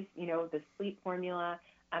Z's, the sleep formula,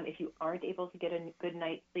 if you aren't able to get a good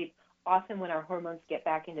night's sleep, often when our hormones get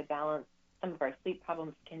back into balance, some of our sleep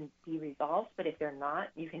problems can be resolved, but if they're not,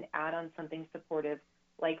 you can add on something supportive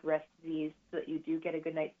like Rest Z's so that you do get a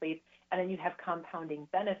good night's sleep, and then you have compounding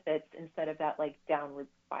benefits instead of that like downward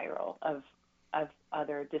spiral of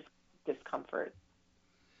other discomfort.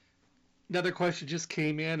 Another question just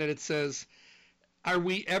came in, and it says, are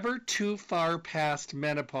we ever too far past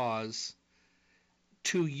menopause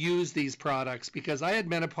to use these products? Because I had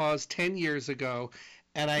menopause 10 years ago,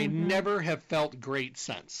 and I never have felt great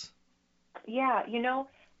since. Yeah,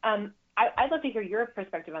 I'd love to hear your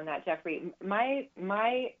perspective on that, Jeffrey.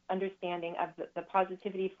 My understanding of the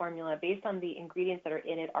Positivity formula, based on the ingredients that are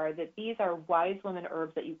in it, are that these are wise woman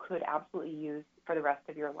herbs that you could absolutely use for the rest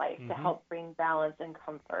of your life to help bring balance and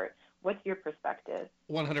comfort. What's your perspective?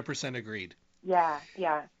 100% agreed. Yeah.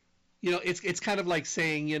 It's kind of like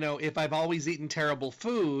saying, if I've always eaten terrible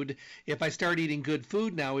food, if I start eating good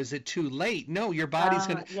food now, is it too late? No, your body's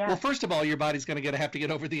going to, well, first of all, your body's going to have to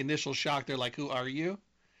get over the initial shock. They're like, who are you?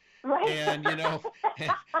 Right. And,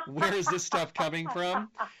 where is this stuff coming from?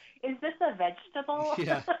 Is this a vegetable?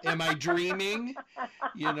 Yeah. Am I dreaming?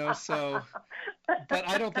 So, but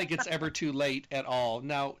I don't think it's ever too late at all.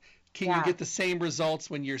 Now, can you get the same results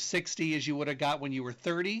when you're 60 as you would have got when you were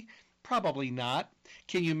 30? Probably not.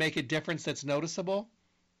 Can you make a difference that's noticeable?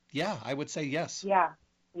 Yeah, I would say yes. Yeah.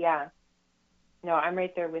 No, I'm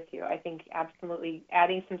right there with you. I think absolutely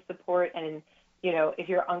adding some support, and, if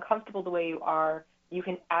you're uncomfortable the way you are, you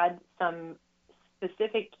can add some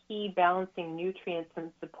specific key balancing nutrients and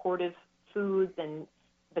supportive foods and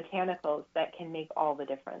botanicals that can make all the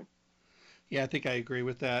difference. Yeah, I think I agree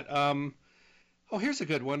with that. Oh, here's a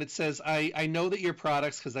good one. It says, I know that your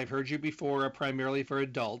products, because I've heard you before, are primarily for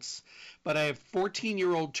adults, but I have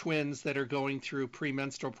 14-year-old twins that are going through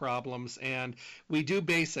premenstrual problems, and we do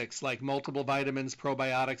basics like multiple vitamins,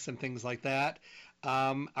 probiotics, and things like that.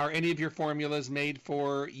 Are any of your formulas made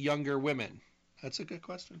for younger women? That's a good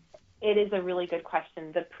question. It is a really good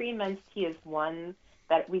question. The Pre-Men's Tea is one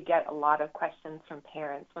that we get a lot of questions from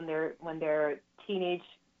parents when their teenage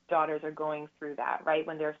daughters are going through that, right?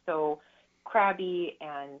 When they're so crabby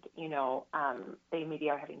and, they maybe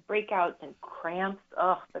are having breakouts and cramps.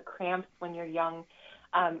 The cramps when you're young.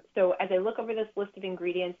 So as I look over this list of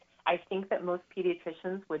ingredients, I think that most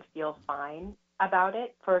pediatricians would feel fine about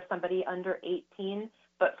it for somebody under 18.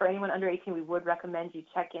 But for anyone under 18, we would recommend you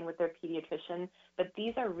check in with their pediatrician. But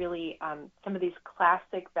these are really some of these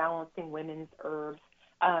classic balancing women's herbs,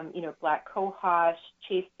 black cohosh,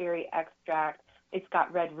 chasteberry extract, It's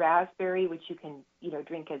got red raspberry, which you can,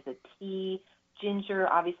 drink as a tea.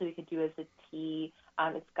 Ginger, obviously, we could do as a tea.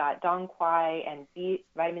 It's got dong quai and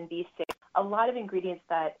vitamin B6. A lot of ingredients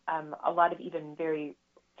that a lot of even very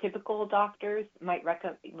typical doctors might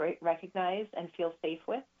recognize and feel safe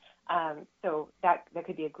with. So that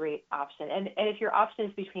could be a great option. And if your option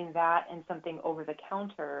is between that and something over the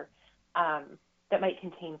counter that might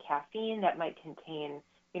contain caffeine, that might contain,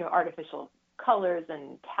 artificial colors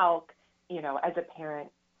and talc, as a parent,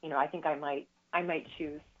 I think I might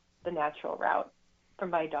choose the natural route for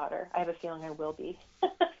my daughter. I have a feeling I will be.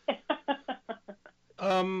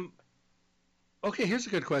 Okay, here's a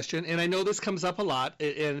good question, and I know this comes up a lot,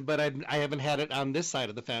 but I haven't had it on this side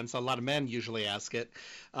of the fence. A lot of men usually ask it.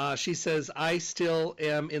 She says, I still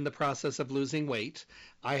am in the process of losing weight.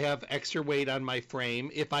 I have extra weight on my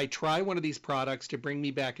frame. If I try one of these products to bring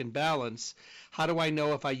me back in balance, how do I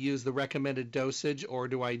know if I use the recommended dosage, or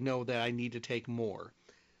do I know that I need to take more?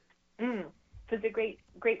 So it's a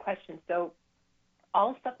great question. So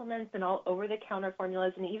all supplements and all over-the-counter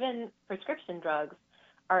formulas and even prescription drugs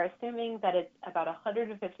are assuming that it's about a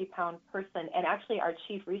 150-pound person. And actually, our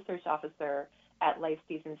chief research officer at Life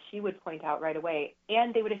Seasons, she would point out right away,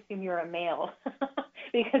 and they would assume you're a male,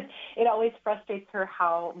 because it always frustrates her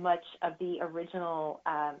how much of the original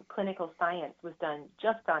clinical science was done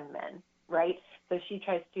just on men, right? So she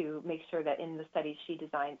tries to make sure that in the studies she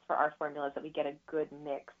designs for our formulas that we get a good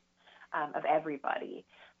mix of everybody.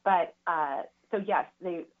 But so yes,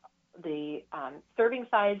 the serving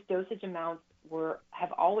size, dosage amounts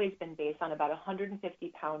have always been based on about a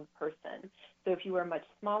 150-pound person. So if you are much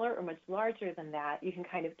smaller or much larger than that, you can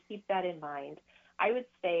kind of keep that in mind. I would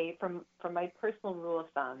say, from my personal rule of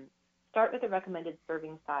thumb, start with a recommended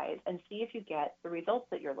serving size and see if you get the results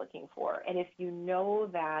that you're looking for. And if you know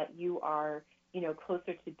that you are,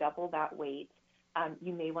 closer to double that weight,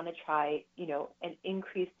 you may want to try, an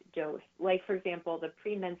increased dose. Like, for example, the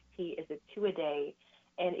pre-mens tea is a 2 a day.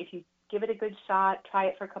 And if you give it a good shot, try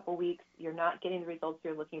it for a couple weeks, you're not getting the results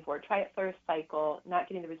you're looking for, try it for a cycle, not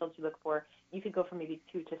getting the results you look for, you could go from maybe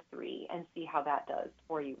 2 to 3 and see how that does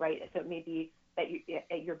for you, right? So it may be that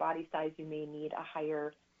at your body size, you may need a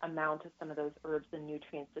higher amount of some of those herbs and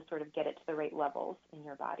nutrients to sort of get it to the right levels in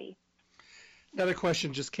your body. Another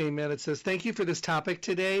question just came in. It says, thank you for this topic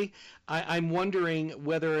today. I'm wondering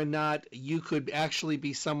whether or not you could actually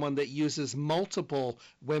be someone that uses multiple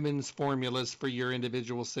women's formulas for your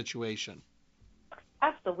individual situation.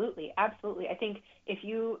 Absolutely. Absolutely. I think if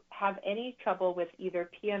you have any trouble with either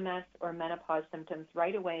PMS or menopause symptoms,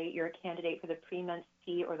 right away you're a candidate for the pre-mens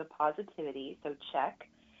tea or the positivity, so check.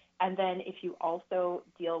 And then if you also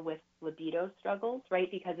deal with libido struggles,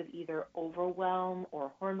 right, because of either overwhelm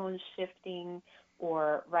or hormone shifting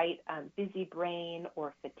or, busy brain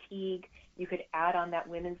or fatigue, you could add on that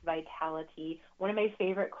women's vitality. One of my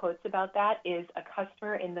favorite quotes about that is a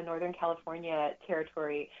customer in the Northern California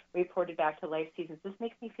territory reported back to Life Seasons, this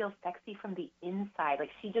makes me feel sexy from the inside.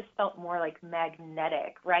 Like, she just felt more like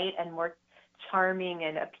magnetic, right, and more charming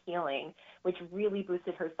and appealing, which really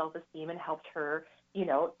boosted her self-esteem and helped her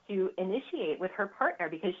to initiate with her partner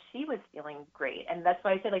because she was feeling great. And that's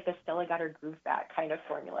why I say, the Stella got her groove back kind of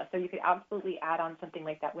formula. So you could absolutely add on something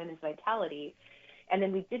like that women's vitality. And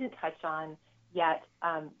then we didn't touch on yet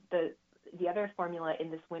the other formula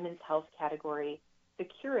in this women's health category,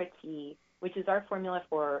 Security, which is our formula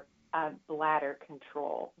for bladder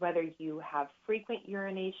control, whether you have frequent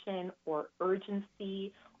urination or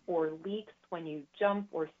urgency or leaks when you jump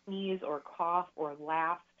or sneeze or cough or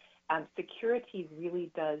laugh. Security really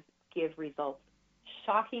does give results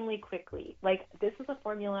shockingly quickly. This is a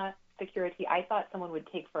formula, Security, I thought someone would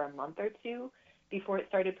take for a month or two before it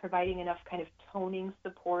started providing enough kind of toning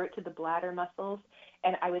support to the bladder muscles.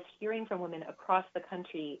 And I was hearing from women across the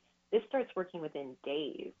country, this starts working within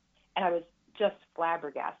days. And I was just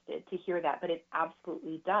flabbergasted to hear that, but it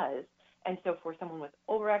absolutely does. And so for someone with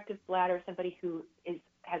overactive bladder, somebody who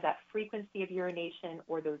has that frequency of urination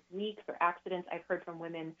or those leaks or accidents, I've heard from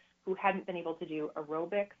women who hadn't been able to do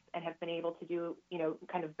aerobics and have been able to do,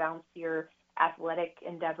 kind of bouncier athletic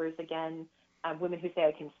endeavors again. Women who say,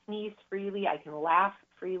 I can sneeze freely, I can laugh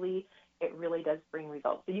freely. It really does bring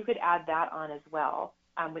results. So you could add that on as well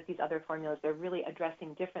with these other formulas. They're really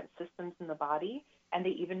addressing different systems in the body, and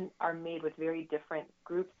they even are made with very different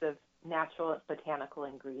groups of natural botanical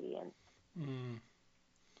ingredients. Mm.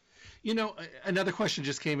 Another question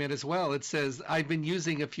just came in as well. It says, I've been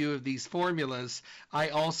using a few of these formulas. I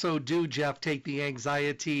also do, Jeff, take the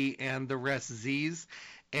anxiety and the rest Z's,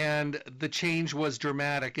 and the change was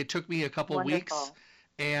dramatic. It took me a couple weeks,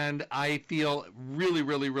 and I feel really,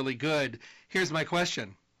 really, really good. Here's my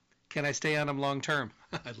question. Can I stay on them long term?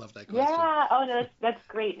 I love that question. Yeah. Oh, no, that's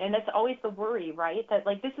great. And that's always the worry, right? That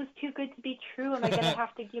like this is too good to be true. Am I going to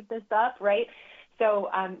have to give this up, right? So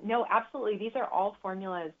no, absolutely. These are all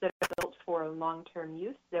formulas that are built for long-term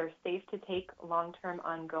use. They're safe to take long-term,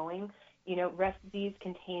 ongoing. You know, Rest Z's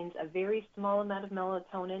contains a very small amount of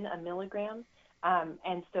melatonin, a milligram.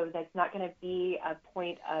 And so that's not going to be a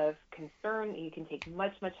point of concern. You can take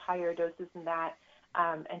much, much higher doses than that.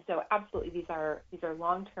 And so absolutely, these are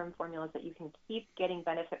long-term formulas that you can keep getting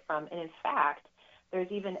benefit from. And in fact,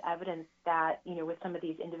 there's even evidence that, you know, with some of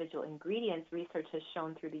these individual ingredients, research has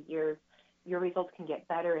shown through the years, your results can get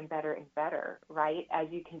better and better and better, right, as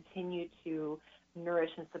you continue to nourish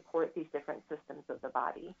and support these different systems of the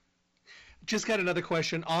body. Just got another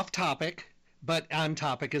question off topic, but on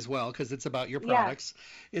topic as well, because it's about your Yeah. products.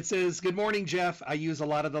 It says, "Good morning, Jeff. I use a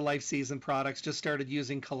lot of the Life Season products. Just started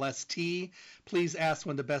using Colest Tea. Please ask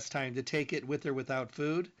when the best time to take it, with or without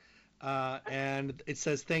food." And it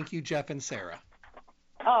says, "Thank you, Jeff and Sarah."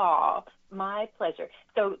 Oh, my pleasure.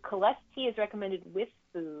 So Colest Tea is recommended with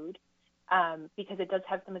food because it does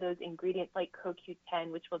have some of those ingredients like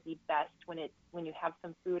CoQ10, which will be best when you have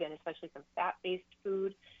some food, and especially some fat-based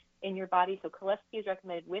food in your body. So Colest Tea is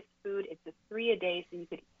recommended with food. It's a 3 a day, so you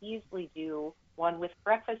could easily do one with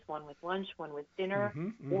breakfast, one with lunch, one with dinner.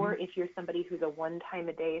 Or if you're somebody who's a 1 time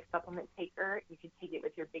a day supplement taker, you could take it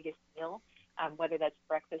with your biggest meal, whether that's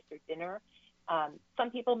breakfast or dinner.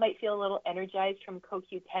 Some people might feel a little energized from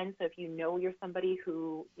CoQ10. So if you know you're somebody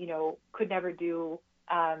who, you know, could never do,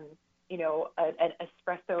 you know, an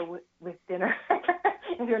espresso with dinner,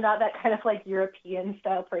 if you're not that kind of like European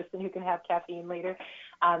style person who can have caffeine later,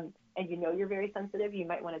 and you know you're very sensitive, you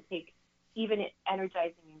might want to take even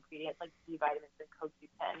energizing ingredients like B vitamins and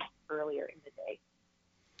CoQ10 earlier in the day.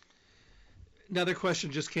 Another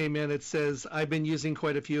question just came in. It says, "I've been using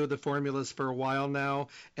quite a few of the formulas for a while now,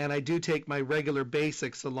 and I do take my regular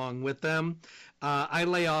basics along with them. I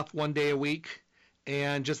lay off 1 day a week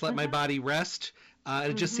and just let my body rest.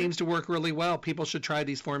 It just seems to work really well. People should try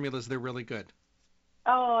these formulas. They're really good."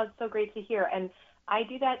 Oh, it's so great to hear. And I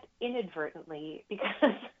do that inadvertently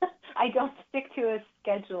because I don't stick to a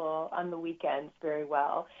schedule on the weekends very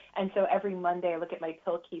well. And so every Monday I look at my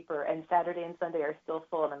pill keeper, and Saturday and Sunday are still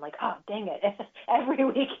full, and I'm like, oh, dang it, every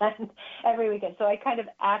weekend. So I kind of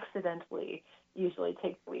accidentally usually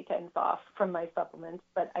take the weekends off from my supplements,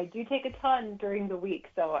 but I do take a ton during the week.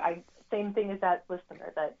 So same thing as that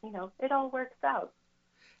listener, that, you know, it all works out.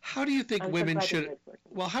 How do you think I'm so women glad should it's working.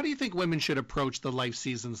 well, how do you think women should approach the Life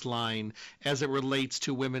Seasons line as it relates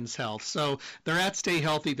to women's health? So they're at Stay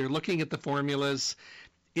Healthy, they're looking at the formulas.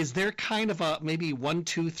 Is there kind of a maybe 1,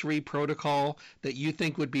 2, 3 protocol that you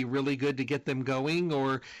think would be really good to get them going?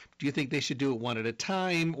 Or do you think they should do it one at a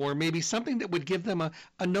time? Or maybe something that would give them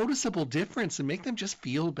a noticeable difference and make them just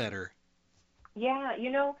feel better? Yeah, you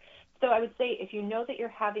know, so I would say if you know that you're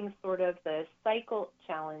having sort of the cycle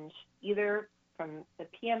challenge, either from the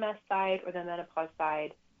PMS side or the menopause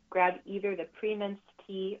side, grab either the pre-mens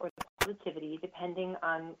tea or the positivity, depending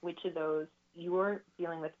on which of those you're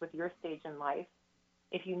dealing with your stage in life.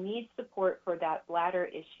 If you need support for that bladder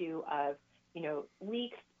issue of, you know,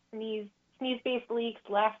 leaks, sneeze-based leaks,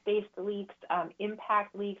 laugh-based leaks,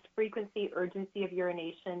 impact leaks, frequency, urgency of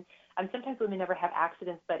urination. Sometimes women never have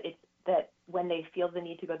accidents, but it's that when they feel the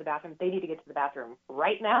need to go to the bathroom, they need to get to the bathroom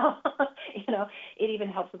right now. You know, it even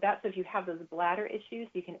helps with that. So if you have those bladder issues,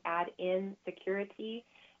 you can add in Security.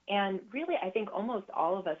 And really, I think almost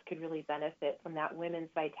all of us could really benefit from that women's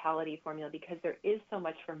vitality formula, because there is so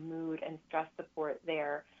much for mood and stress support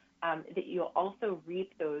there, that you'll also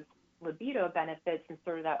reap those libido benefits and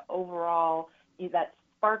sort of that overall, that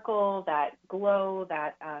sparkle, that glow,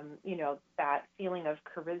 that, you know, that feeling of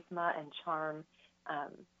charisma and charm,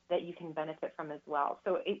 that you can benefit from as well.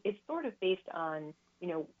 So it's sort of based on, you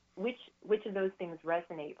know, which of those things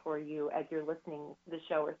resonate for you as you're listening to the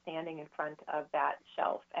show or standing in front of that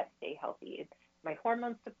shelf at Stay Healthy. It's my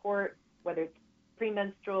hormone support, whether it's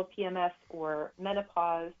premenstrual PMS or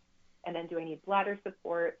menopause, and then do I need bladder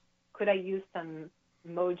support? Could I use some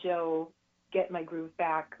Mojo, get my groove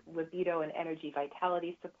back, libido and energy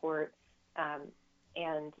vitality support?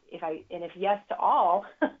 And if yes to all,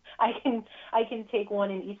 I can take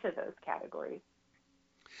one in each of those categories.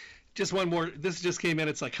 Just one more. This just came in.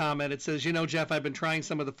 It's a comment. It says, Jeff, I've been trying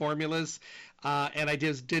some of the formulas, and I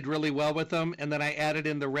just did really well with them. And then I added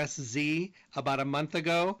in the Rest Z about a month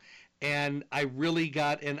ago, and I really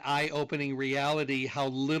got an eye-opening reality how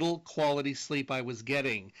little quality sleep I was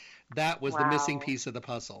getting. That was the missing Wow. piece of the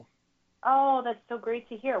puzzle. Oh, that's so great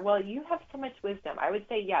to hear. Well, you have so much wisdom. I would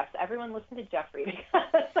say yes. Everyone listen to Jeffrey,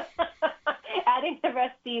 because adding the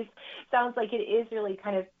Rest Z's sounds like it is really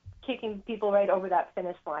kind of kicking people right over that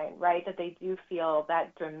finish line, right? That they do feel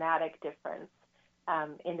that dramatic difference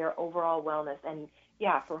in their overall wellness. And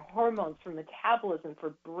yeah, for hormones, for metabolism,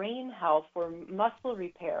 for brain health, for muscle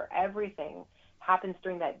repair, everything happens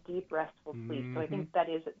during that deep restful sleep. So I think that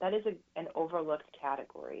is an overlooked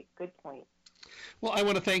category. Good point. Well, I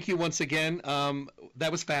want to thank you once again.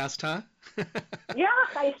 That was fast, huh? Yeah.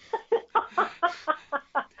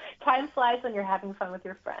 Time flies when you're having fun with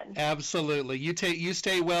your friends. Absolutely. You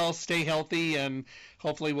stay well, stay healthy, and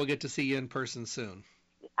hopefully we'll get to see you in person soon.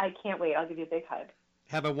 I can't wait. I'll give you a big hug.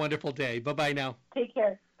 Have a wonderful day. Bye-bye now. Take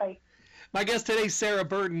care. Bye. My guest today, Sarah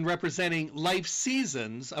Burton, representing Life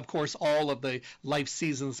Seasons. Of course, all of the Life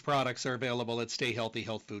Seasons products are available at Stay Healthy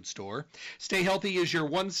Health Food Store. Stay Healthy is your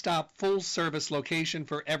one-stop, full-service location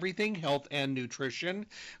for everything health and nutrition,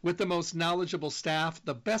 with the most knowledgeable staff,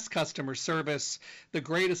 the best customer service, the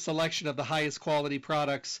greatest selection of the highest quality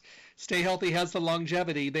products. Stay Healthy has the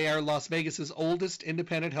longevity. They are Las Vegas's oldest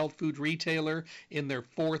independent health food retailer in their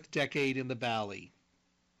 4th decade in the Valley.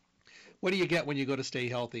 What do you get when you go to Stay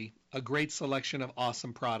Healthy? A great selection of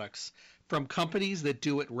awesome products from companies that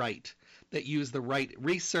do it right, that use the right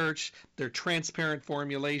research, their transparent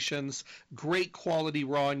formulations, great quality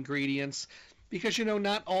raw ingredients. Because,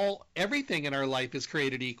 not everything in our life is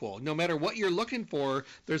created equal. No matter what you're looking for,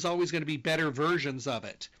 there's always going to be better versions of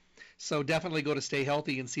it. So definitely go to Stay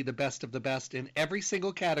Healthy and see the best of the best in every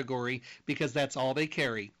single category, because that's all they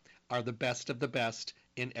carry, are the best of the best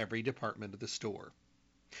in every department of the store.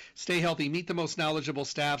 Stay healthy, meet the most knowledgeable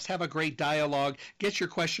staffs, have a great dialogue, get your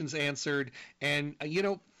questions answered, and,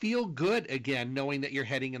 feel good again knowing that you're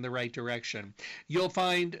heading in the right direction. You'll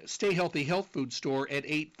find Stay Healthy Health Food Store at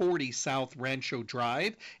 840 South Rancho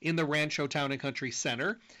Drive in the Rancho Town and Country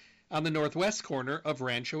Center on the northwest corner of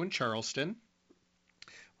Rancho and Charleston,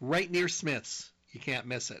 right near Smith's. You can't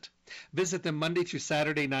miss it. Visit them Monday through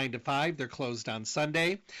Saturday, 9 to 5. They're closed on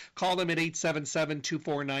Sunday. Call them at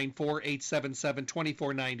 877-2494,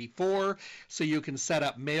 877-2494, so you can set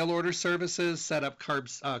up mail order services, set up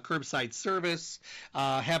curbside service,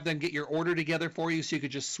 have them get your order together for you so you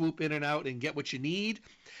could just swoop in and out and get what you need.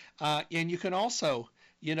 And you can also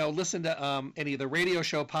listen to any of the radio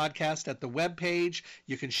show podcast at the webpage.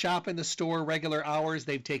 You can shop in the store regular hours.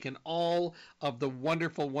 They've taken all of the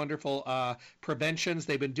wonderful, wonderful preventions.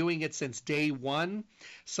 They've been doing it since day one.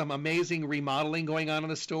 Some amazing remodeling going on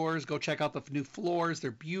in the stores. Go check out the new floors.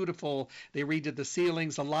 They're beautiful. They redid the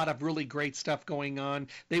ceilings. A lot of really great stuff going on.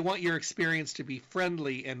 They want your experience to be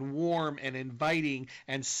friendly and warm and inviting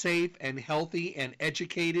and safe and healthy and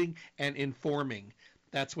educating and informing.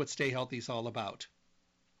 That's what Stay Healthy is all about.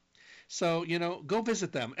 So, go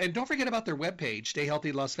visit them. And don't forget about their webpage,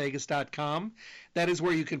 stayhealthylasvegas.com. That is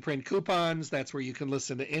where you can print coupons. That's where you can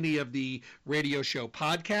listen to any of the radio show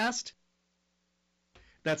podcast.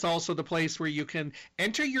 That's also the place where you can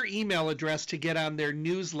enter your email address to get on their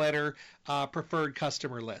newsletter preferred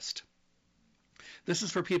customer list. This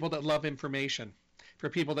is for people that love information, for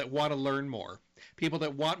people that want to learn more, people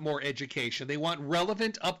that want more education. They want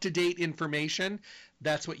relevant, up-to-date information.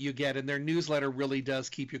 That's what you get, and their newsletter really does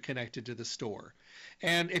keep you connected to the store.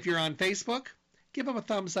 And if you're on Facebook, give them a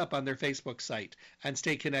thumbs up on their Facebook site and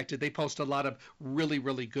stay connected. They post a lot of really,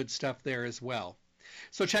 really good stuff there as well.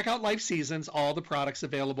 So check out Life Seasons, all the products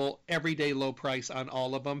available, everyday low price on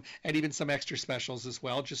all of them, and even some extra specials as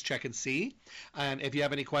well. Just check and see. And if you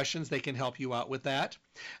have any questions, they can help you out with that.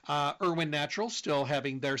 Irwin Naturals still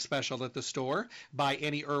having their special at the store. Buy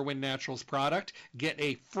any Irwin Naturals product. Get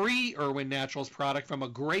a free Irwin Naturals product from a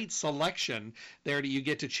great selection there that you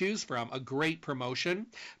get to choose from. A great promotion.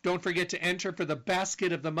 Don't forget to enter for the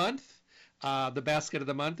Basket of the Month. The Basket of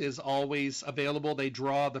the Month is always available. They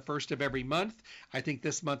draw the first of every month. I think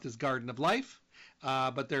this month is Garden of Life,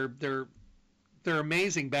 but they're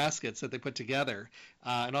amazing baskets that they put together.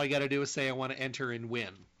 And all you got to do is say, I want to enter and win.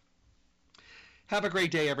 Have a great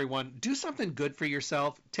day, everyone. Do something good for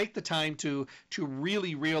yourself. Take the time to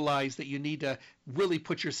really realize that you need to really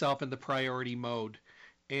put yourself in the priority mode.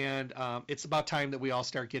 And it's about time that we all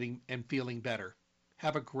start getting and feeling better.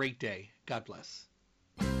 Have a great day. God bless.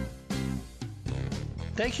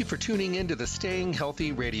 Thank you for tuning in to the Staying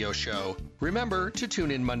Healthy radio show. Remember to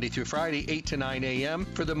tune in Monday through Friday, 8 to 9 a.m.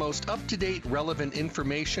 for the most up-to-date, relevant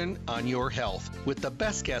information on your health with the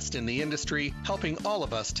best guest in the industry, helping all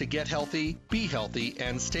of us to get healthy, be healthy,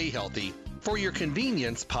 and stay healthy. For your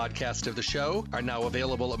convenience, podcasts of the show are now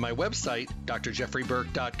available at my website,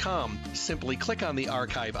 drjeffreyburke.com. Simply click on the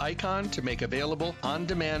archive icon to make available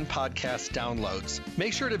on-demand podcast downloads.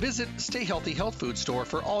 Make sure to visit Stay Healthy Health Food Store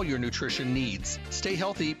for all your nutrition needs. Stay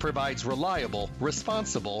Healthy provides reliable,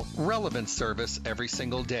 responsible, relevant service every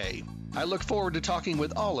single day. I look forward to talking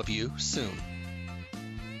with all of you soon.